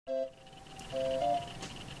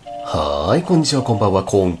はい、こんにちは、こんばんは、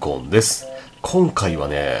コンコンです。今回は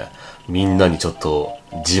ね、みんなにちょっと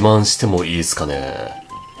自慢してもいいですかね。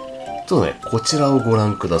ちょっとね、こちらをご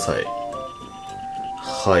覧ください。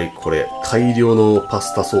はい、これ、大量のパ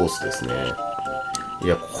スタソースですね。い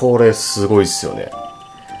や、これすごいっすよね。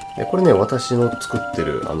でこれね、私の作って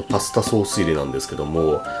るパスタソース入れなんですけど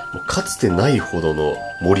も、かつてないほどの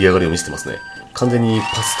盛り上がりを見せてますね。完全に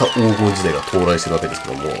パスタ黄金時代が到来してるわけですけ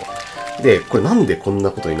ども、で、これなんでこん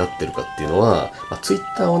なことになってるかっていうのは、ツイ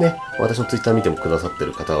ッターをね、私のツイッター見てもくださって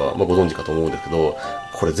る方は、ご存知かと思うんですけど、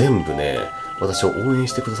これ全部ね、私を応援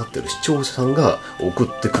してくださってる視聴者さんが送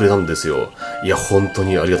ってくれたんですよ。いや、本当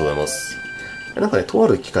にありがとうございます。なんかね、とあ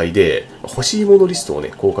る機会で、欲しいものリストを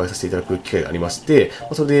ね、公開させていただく機会がありまして、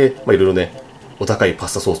それで、いろいろね、お高いパ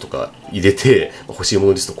スタソースとか入れて、欲しいも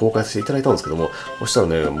のリスト公開させていただいたんですけども、そしたら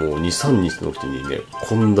ね、もう2、3日のうちにね、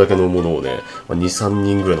こんだけのものをね、2、3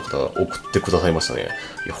人ぐらいの方が送ってくださいましたね。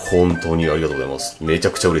いや、本当にありがとうございます。めちゃ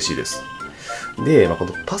くちゃ嬉しいです。で、こ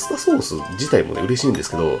のパスタソース自体もね、嬉しいんです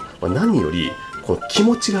けど、何より、この気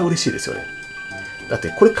持ちが嬉しいですよね。だって、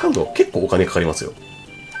これ買うの結構お金かかりますよ。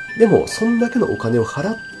でも、そんだけのお金を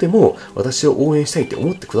払っても、私を応援したいって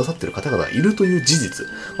思ってくださってる方々がいるという事実。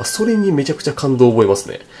それにめちゃくちゃ感動を覚えます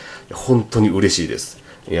ね。本当に嬉しいです。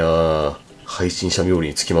いやー、配信者冥利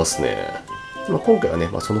につきますね。今回はね、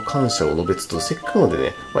その感謝を述べつつ、せっかくなので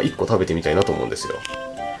ね、1個食べてみたいなと思うんですよ。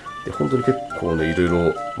で、本当に結構ね、いろい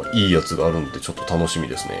ろ、いいやつがあるんで、ちょっと楽しみ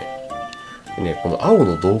ですね。でね、この青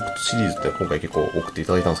の洞窟シリーズって今回結構送ってい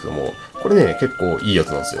ただいたんですけども、これね、結構いいやつ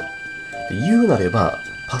なんですよ。で言うなれば、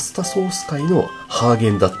パスタソース界のハーゲ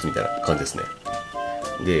ンダッツみたいな感じですね。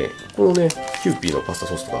で、このね、キューピーのパスタ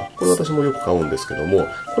ソースとか、これ私もよく買うんですけども、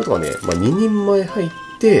これとかね、2人前入っ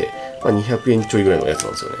て、200円ちょいぐらいのやつな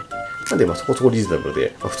んですよね。なんで、そこそこリーズナブル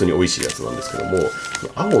で、普通に美味しいやつなんですけども、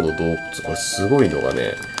青の洞窟、これすごいのが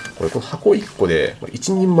ね、この箱1個で、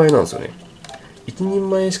1人前なんですよね。1人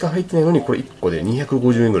前しか入ってないのに、これ1個で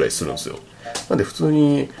250円ぐらいするんですよ。なんで普通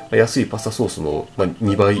に安いパスタソースの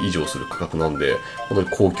2倍以上する価格なんで、本当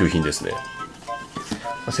に高級品ですね。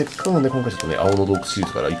せっかくなんで今回ちょっとね、青の洞窟シリー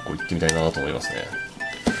ズから1個行ってみたいなと思いますね。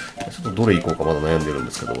ちょっとどれ行こうかまだ悩んでるん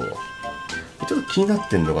ですけど、ちょっと気になっ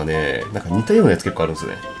てんのがね、なんか似たようなやつ結構あるんです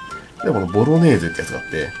よね。で、このボロネーゼってやつがあっ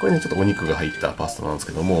て、これね、ちょっとお肉が入ったパスタなんです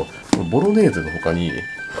けども、このボロネーゼの他に、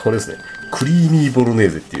これですね、クリーミーボロネー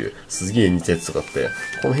ゼっていうすげえ似たやつとかあって、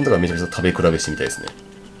この辺とかめちゃめちゃ食べ比べしてみたいですね。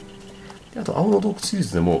であと、青の洞窟シリー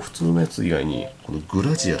ズでも普通のやつ以外に、このグ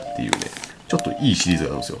ラジアっていうね、ちょっといいシリーズ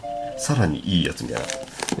があるんですよ。さらにいいやつみたいな。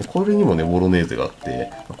でこれにもね、ボロネーゼがあって、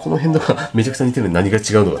この辺とかめちゃくちゃ似てるのに何が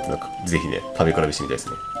違うのかってなんか、ぜひね、食べ比べしてみたいです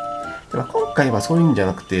ね。で今回はそういうんじゃ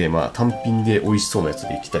なくて、単品で美味しそうなやつ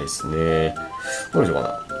でいきたいですね。どうでしょうかな。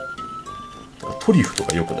なんかトリュフと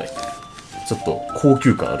か良くない？ちょっと高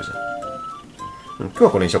級感あるじゃん。今日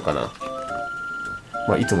はこれにしよっかな。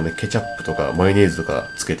いつもね、ケチャップとかマヨネーズとか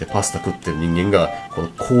つけてパスタ食ってる人間が、この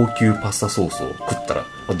高級パスタソースを食ったら、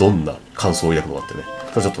どんな感想を抱くのかってね、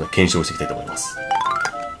ちょっとね、検証していきたいと思います。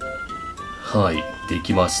はい、で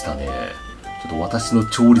きましたね。ちょっと私の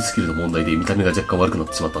調理スキルの問題で見た目が若干悪くなっ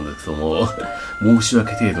てしまったんですけども、申し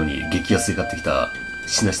訳程度に激安で買ってきた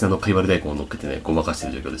しなしなの貝割れ大根を乗っけてね、ごまかして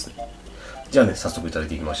る状況ですね。じゃあね、早速いただい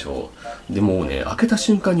ていきましょう。で、もうね、開けた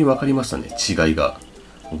瞬間に分かりましたね、違いが。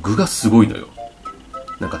具がすごいのよ。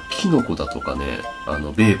なんかキノコだとかね、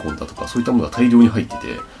ベーコンだとかそういったものが大量に入って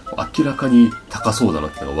て、明らかに高そうだな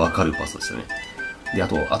っていうのが分かるパスタですよね。で、あ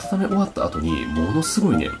と、温め終わった後に、ものす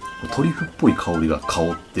ごいね、トリュフっぽい香りが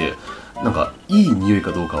香って、なんか、いい匂い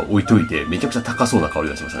かどうかを置いといて、めちゃくちゃ高そうな香り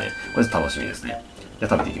がしましたね。これ楽しみですね。じゃ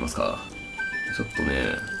あ食べていきますか。ちょっとね、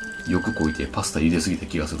よくこいてパスタ茹ですぎた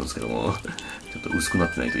気がするんですけども、ちょっと薄くな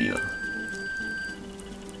ってないといいな。よっ、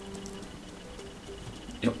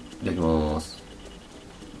いただきます。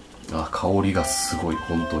あ、香りがすごい、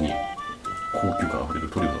本当に。高級感あふれる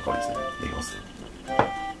トリュフの香りですね。いただきます。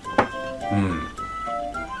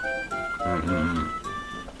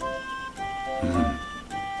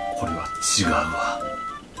これは違うわ。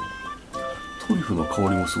トリュフの香り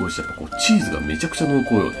もすごいし、やっぱこう、チーズがめちゃくちゃ濃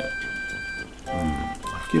厚よね。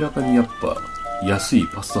明らかにやっぱ、安い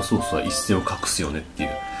パスタソースは一線を画すよねっていう、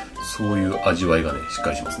そういう味わいがね、しっ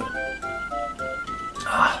かりしますね。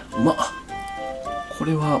ああ、うまっ。こ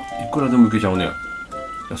れはいくらでもいけちゃうね。い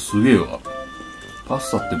や、すげえわ。パス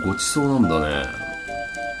タってごちそうなんだね。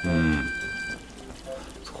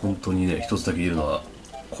本当にね、一つだけ言えるのは、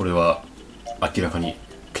これは明らかに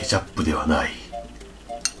ケチャップではない。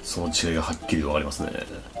その違いがはっきりとわかりますね。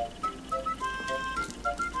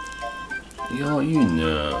いや、いいね。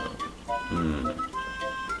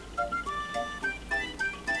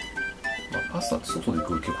パパスタって外で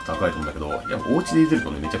食う結構高いと思うんだけど、やっぱお家で茹でる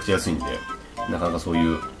とね、めちゃくちゃ安いんで、なかなかそう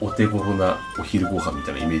いうお手頃なお昼ご飯み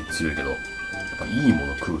たいなイメージ強いけど、やっぱいいも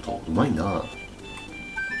の食うとうまいな。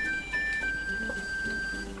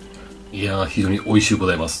いやー、非常に美味しゅうご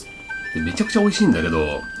ざいます。でめちゃくちゃ美味しいんだけ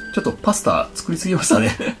ど、ちょっとパスタ作りすぎました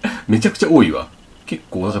ね。めちゃくちゃ多いわ。結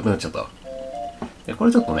構お腹いっぱいになっちゃった。でこ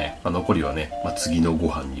れちょっとね、残りはね、次のご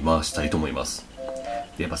飯に回したいと思います。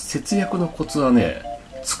でやっぱ節約のコツはね、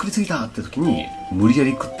作りすぎたって時に無理や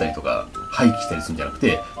り食ったりとか廃棄したりするんじゃなく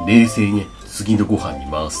て、冷静にね、次のご飯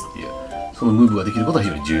に回すっていう、そのムーブができることは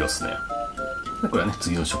非常に重要ですね。でこれはね、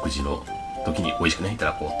次の食事の時に美味しくね、いた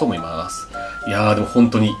だこうと思います。いやー、でも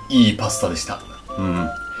本当にいいパスタでした。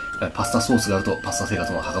パスタソースがあるとパスタ生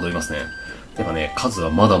活もはかどりますね。やっぱね、数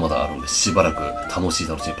はまだまだあるんで、しばらく楽しい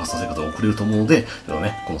パスタ生活を送れると思うので、こ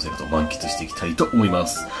の生活を満喫していきたいと思いま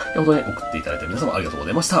す。本当に送っていただいた皆様ありがとうご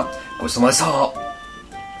ざいました。ごちそうさまでした。